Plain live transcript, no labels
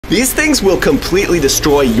These things will completely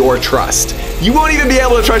destroy your trust. You won't even be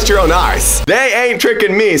able to trust your own eyes. They ain't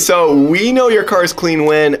tricking me, so we know your car's clean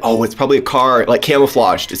when, oh, it's probably a car, like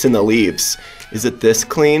camouflaged. It's in the leaves. Is it this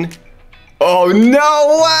clean? Oh,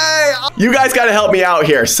 no way! You guys gotta help me out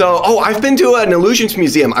here. So, oh, I've been to an illusions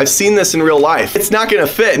museum. I've seen this in real life. It's not gonna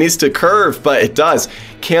fit, it needs to curve, but it does.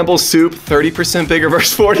 Campbell's soup, 30% bigger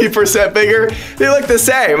versus 40% bigger. They look the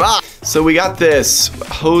same. So we got this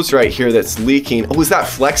hose right here that's leaking. Oh, is that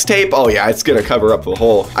flex tape? Oh yeah, it's gonna cover up the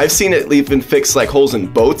hole. I've seen it even fix like holes in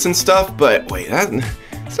boats and stuff, but wait,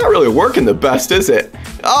 it's not really working the best, is it?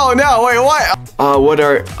 Oh no, wait,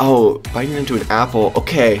 what? Biting into an apple,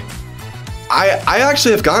 okay. I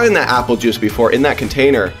actually have gotten that apple juice before in that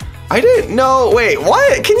container. I didn't know, wait,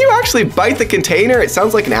 what? Can you actually bite the container? It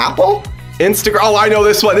sounds like an apple? Instagram, oh, I know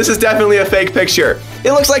this one. This is definitely a fake picture.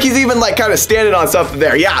 It looks like he's even like kind of standing on something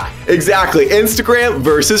there. Yeah, exactly. Instagram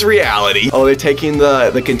versus reality. Oh, they're taking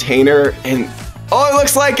the container and, oh, it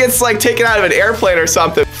looks like it's like taken out of an airplane or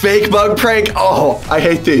something. Fake bug prank. Oh, I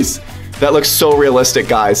hate these. That looks so realistic,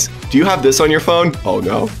 guys. Do you have this on your phone? Oh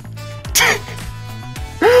no.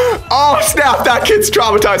 Oh snap, that kid's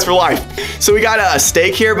traumatized for life. So we got a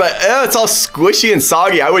steak here, but it's all squishy and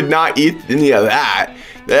soggy. I would not eat any of that.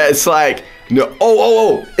 It's like, no,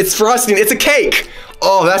 oh, it's frosting, it's a cake.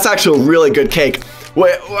 Oh, that's actually a really good cake.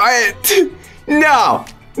 Wait, what?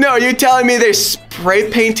 No, you're telling me they're spray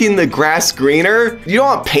painting the grass greener? You don't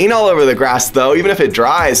want paint all over the grass though, even if it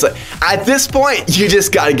dries. At this point, you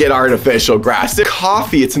just gotta get artificial grass. The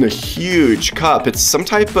coffee, it's in a huge cup. It's some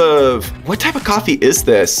type of, what type of coffee is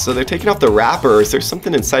this? So they're taking off the wrapper. Is there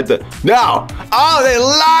something inside the, no. Oh, they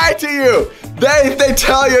lied to you. They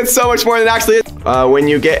tell you it's so much more than actually is. When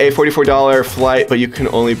you get a $44 flight, but you can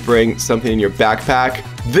only bring something in your backpack.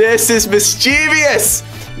 This is mischievous.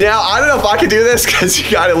 Now, I don't know if I could do this because you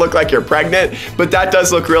gotta look like you're pregnant, but that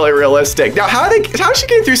does look really realistic. Now, how is she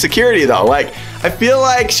getting through security though? Like, I feel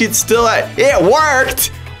like she'd still, it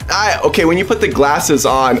worked. Okay, when you put the glasses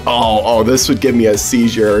on, oh, this would give me a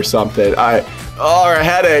seizure or something. Or a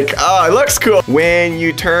headache. Oh, it looks cool. When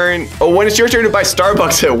it's your turn to buy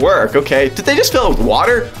Starbucks at work, okay. Did they just fill it with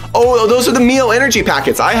water? Oh, those are the Mio energy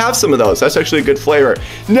packets. I have some of those. That's actually a good flavor.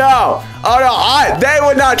 No, oh no, they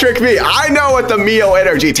would not trick me. I know what the Mio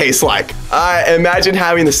energy tastes like. Imagine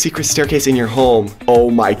having the secret staircase in your home. Oh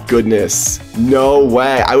my goodness, no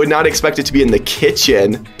way. I would not expect it to be in the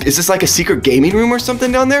kitchen. Is this like a secret gaming room or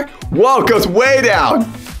something down there? Whoa, it goes way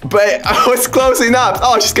down. But it's closing up.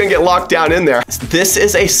 Oh, it's just gonna get locked down in there. This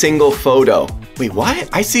is a single photo. Wait, what?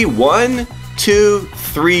 I see 1, 2,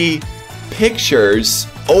 3 pictures.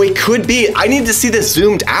 Oh, it could be. I need to see this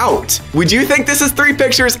zoomed out. Would you think this is 3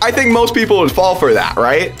 pictures? I think most people would fall for that,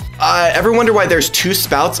 right? Ever wonder why there's 2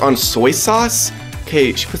 spouts on soy sauce?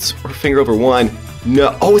 Okay, she puts her finger over one.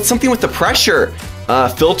 No, oh, it's something with the pressure.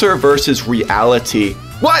 Filter versus reality.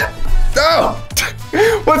 What? Oh,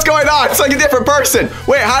 what's going on? It's like a different person.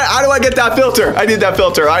 Wait, how do I get that filter? I need that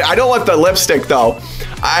filter. I don't want the lipstick though.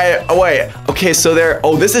 Wait, okay, so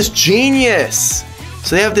this is genius.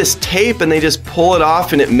 So they have this tape and they just pull it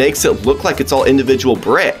off and it makes it look like it's all individual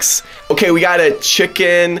bricks. Okay, we got a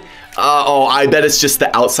chicken. Oh, I bet it's just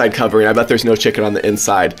the outside covering. I bet there's no chicken on the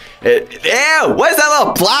inside. Ew, what is that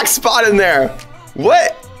little black spot in there?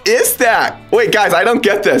 What is that? Wait, guys, I don't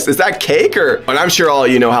get this. Is that cake or? And I'm sure all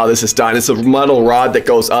of you know how this is done. It's a metal rod that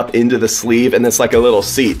goes up into the sleeve and it's like a little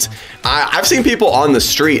seat. I've seen people on the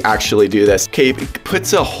street actually do this. Okay, he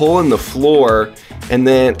puts a hole in the floor and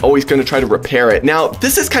then, oh, he's gonna try to repair it. Now,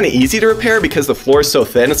 this is kind of easy to repair because the floor is so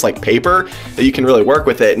thin, it's like paper, that you can really work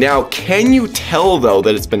with it. Now, can you tell though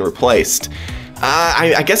that it's been replaced?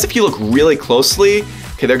 I guess if you look really closely,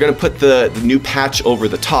 okay, they're gonna put the new patch over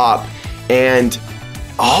the top and,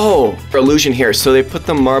 oh, illusion here. So they put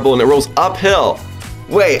the marble and it rolls uphill.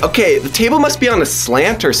 Wait, okay, the table must be on a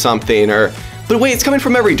slant or something, but wait, it's coming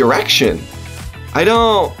from every direction.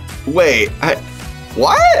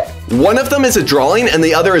 What? One of them is a drawing and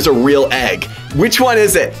the other is a real egg. Which one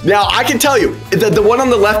is it? Now, I can tell you, the one on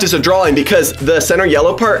the left is a drawing because the center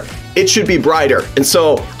yellow part, it should be brighter. And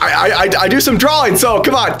so I do some drawing, so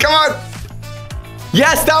come on.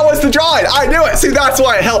 Yes, that was the drawing. I knew it. See, that's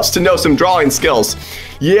why it helps to know some drawing skills.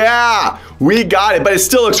 Yeah, we got it, but it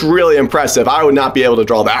still looks really impressive. I would not be able to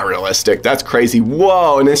draw that realistic. That's crazy.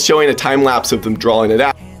 Whoa, and it's showing a time lapse of them drawing it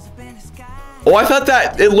out. Oh, I thought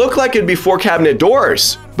that it looked like it'd be 4 cabinet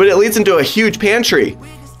doors, but it leads into a huge pantry.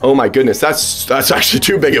 Oh my goodness, that's actually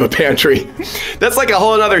too big of a pantry. That's like a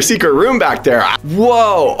whole other secret room back there.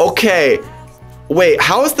 Whoa, okay. Wait,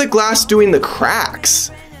 how is the glass doing the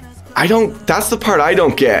cracks? That's the part I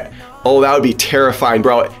don't get. Oh, that would be terrifying,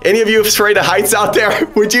 bro. Any of you afraid of heights out there?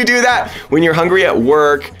 Would you do that when you're hungry at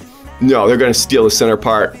work? No, they're gonna steal the center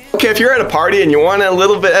part. Okay, if you're at a party and you want a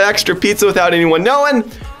little bit extra pizza without anyone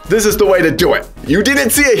knowing, this is the way to do it. You didn't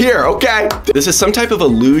see it here, okay? This is some type of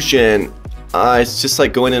illusion. It's just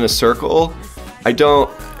like going in a circle.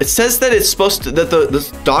 It says that it's supposed to, that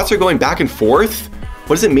the dots are going back and forth.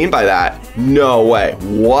 What does it mean by that? No way,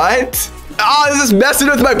 what? Oh, this is messing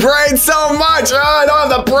with my brain so much. Oh, I don't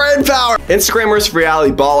have the brain power. Instagrammers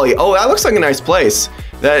Reality Bali. Oh, that looks like a nice place.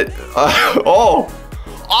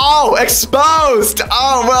 Oh, exposed.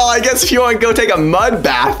 Oh, well, I guess if you want to go take a mud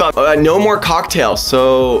bath. No more cocktails.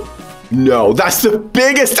 So, no, that's the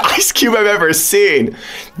biggest ice cube I've ever seen.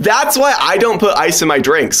 That's why I don't put ice in my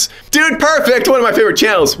drinks. Dude Perfect, one of my favorite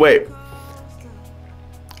channels. Wait.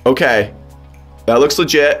 Okay. That looks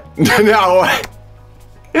legit. No.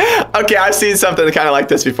 Okay, I've seen something kind of like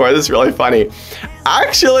this before. This is really funny.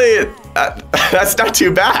 Actually, that's not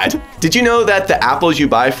too bad. Did you know that the apples you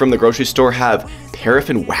buy from the grocery store have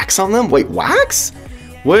paraffin wax on them? Wait, wax?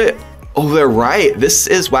 What? Oh, they're right. This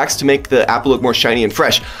is wax to make the apple look more shiny and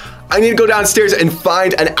fresh. I need to go downstairs and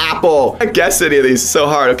find an apple. I guess any of these is so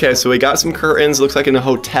hard. Okay, so we got some curtains. Looks like in a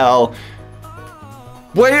hotel.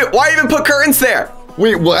 Wait, why even put curtains there?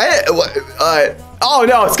 Wait, what? Oh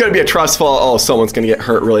no, it's gonna be a trust fall. Oh, someone's gonna get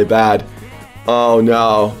hurt really bad. Oh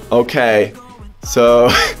no. Okay. So,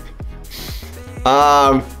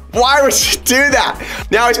 why would you do that?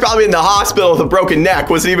 Now he's probably in the hospital with a broken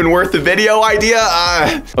neck. Was it even worth the video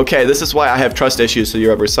idea? Okay, this is why I have trust issues. So you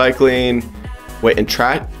have recycling. Wait, and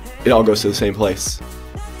track? It all goes to the same place.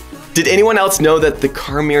 Did anyone else know that the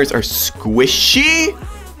car mirrors are squishy?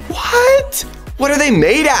 What? What are they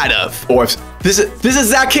made out of? Oh, this is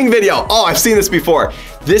Zach King video. Oh, I've seen this before.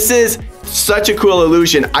 This is such a cool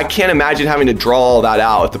illusion. I can't imagine having to draw all that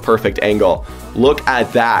out at the perfect angle. Look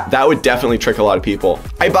at that. That would definitely trick a lot of people.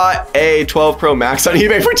 I bought a 12 Pro Max on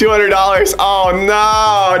eBay for $200. Oh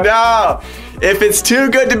no. If it's too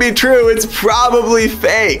good to be true, it's probably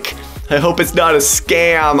fake. I hope it's not a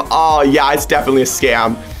scam. Oh yeah, it's definitely a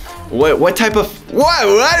scam. What type of,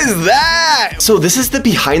 what is that? So this is the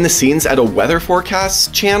behind the scenes at a weather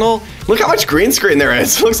forecast channel. Look how much green screen there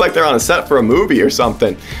is. Looks like they're on a set for a movie or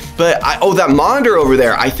something. But oh, that monitor over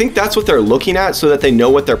there, I think that's what they're looking at so that they know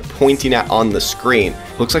what they're pointing at on the screen.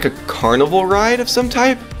 Looks like a carnival ride of some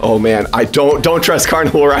type. Oh man, I don't trust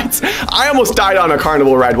carnival rides. I almost died on a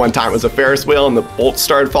carnival ride one time. It was a Ferris wheel and the bolts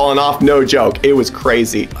started falling off. No joke, it was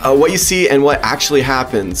crazy. What you see and what actually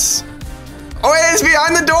happens. Oh, it's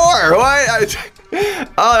behind the door. What?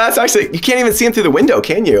 Oh, that's actually, you can't even see him through the window,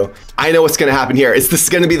 can you? I know what's gonna happen here. Is this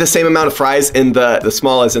gonna be the same amount of fries in the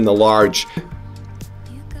small as in the large?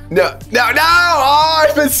 No. Oh,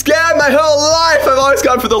 I've been scammed my whole life. I've always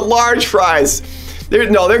gone for the large fries. There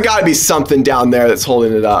gotta be something down there that's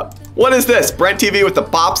holding it up. What is this? Brent TV with the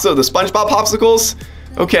pops of the SpongeBob popsicles?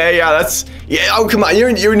 Okay, yeah, oh, come on,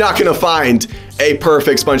 you're not gonna find a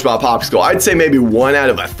perfect SpongeBob popsicle. I'd say maybe 1 out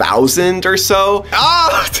of 1,000 or so.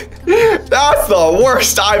 Oh, that's the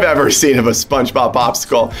worst I've ever seen of a SpongeBob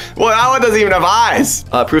popsicle. Well, that one doesn't even have eyes.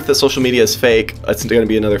 Proof that social media is fake. That's gonna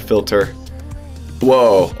be another filter.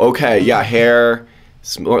 Whoa, okay, yeah, hair.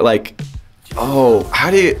 It's more like, oh,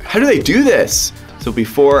 how do they do this? So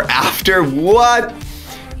before, after, what?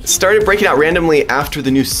 Started breaking out randomly after the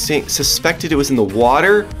new sink. Suspected it was in the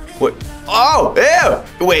water. What? Oh,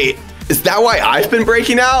 ew. Wait, is that why I've been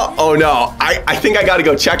breaking out? Oh no, I think I gotta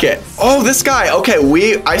go check it. Oh, this guy.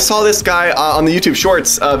 Okay, I saw this guy on the YouTube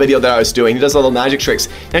Shorts video that I was doing. He does little magic tricks.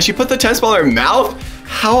 Now she put the tennis ball in her mouth.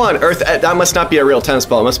 How on earth? That must not be a real tennis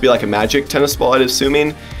ball. It must be like a magic tennis ball, I'm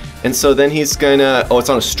assuming. And so then he's gonna, oh, it's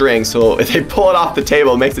on a string. So if they pull it off the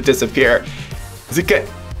table, it makes it disappear. Is it good?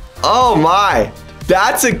 Oh my.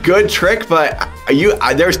 That's a good trick, but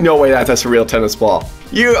there's no way that's a real tennis ball.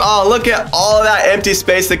 Oh, look at all of that empty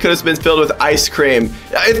space that could have been filled with ice cream.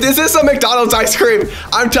 If this is some McDonald's ice cream,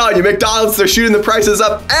 I'm telling you, McDonald's, they're shooting the prices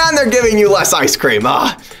up and they're giving you less ice cream.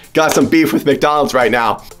 Got some beef with McDonald's right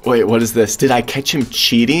now. Wait, what is this? Did I catch him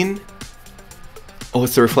cheating? Oh,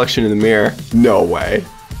 it's the reflection in the mirror. No way.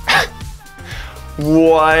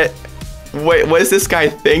 What? Wait, what is this guy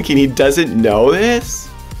thinking? He doesn't know this?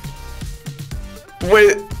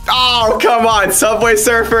 Wait, oh, come on, Subway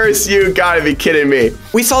Surfers, you gotta be kidding me.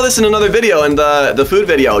 We saw this in another video, in the food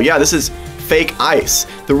video. Yeah, this is fake ice.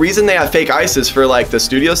 The reason they have fake ice is for like the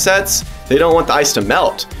studio sets, they don't want the ice to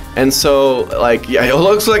melt. And so like, yeah, it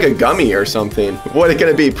looks like a gummy or something. What are it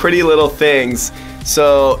gonna be? Pretty little things.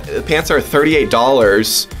 So the pants are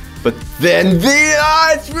 $38, but then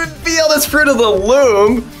it's revealed as Fruit of the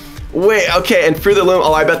Loom. Wait, okay, and Fruit of the Loom,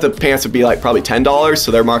 oh, I bet the pants would be like probably $10,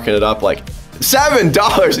 so they're marking it up like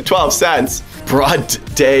 $7.12.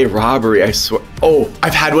 Broad day robbery, I swear. Oh,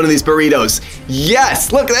 I've had one of these burritos.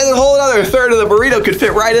 Yes, look, there's a whole other third of the burrito could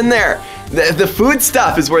fit right in there. The food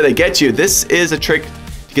stuff is where they get you. This is a trick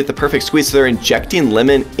to get the perfect squeeze. So they're injecting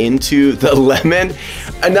lemon into the lemon.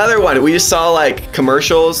 Another one, we just saw like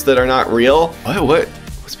commercials that are not real.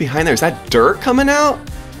 What's behind there? Is that dirt coming out?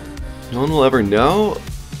 No one will ever know.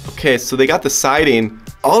 Okay, so they got the siding.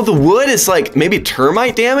 All the wood is like maybe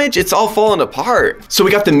termite damage. It's all falling apart. So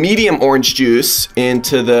we got the medium orange juice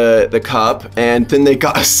into the cup, and then they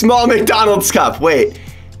got a small McDonald's cup. Wait,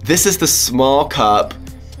 this is the small cup,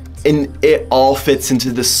 and it all fits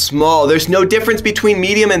into the small. There's no difference between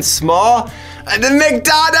medium and small. The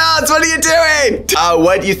McDonald's, what are you doing?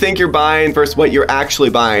 What do you think you're buying versus what you're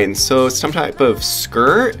actually buying? So some type of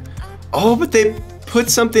skirt? Oh, but they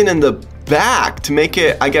put something in the back to make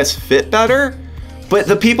it, I guess, fit better. But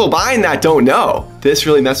the people buying that don't know. This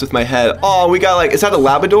really messed with my head. Oh, we got like, is that a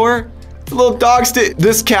Labrador? The little dog stick.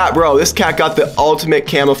 This cat, bro, this cat got the ultimate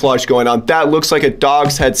camouflage going on. That looks like a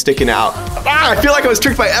dog's head sticking out. I feel like I was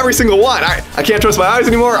tricked by every single one. I can't trust my eyes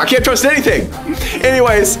anymore. I can't trust anything.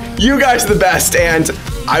 Anyways, you guys are the best, and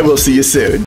I will see you soon.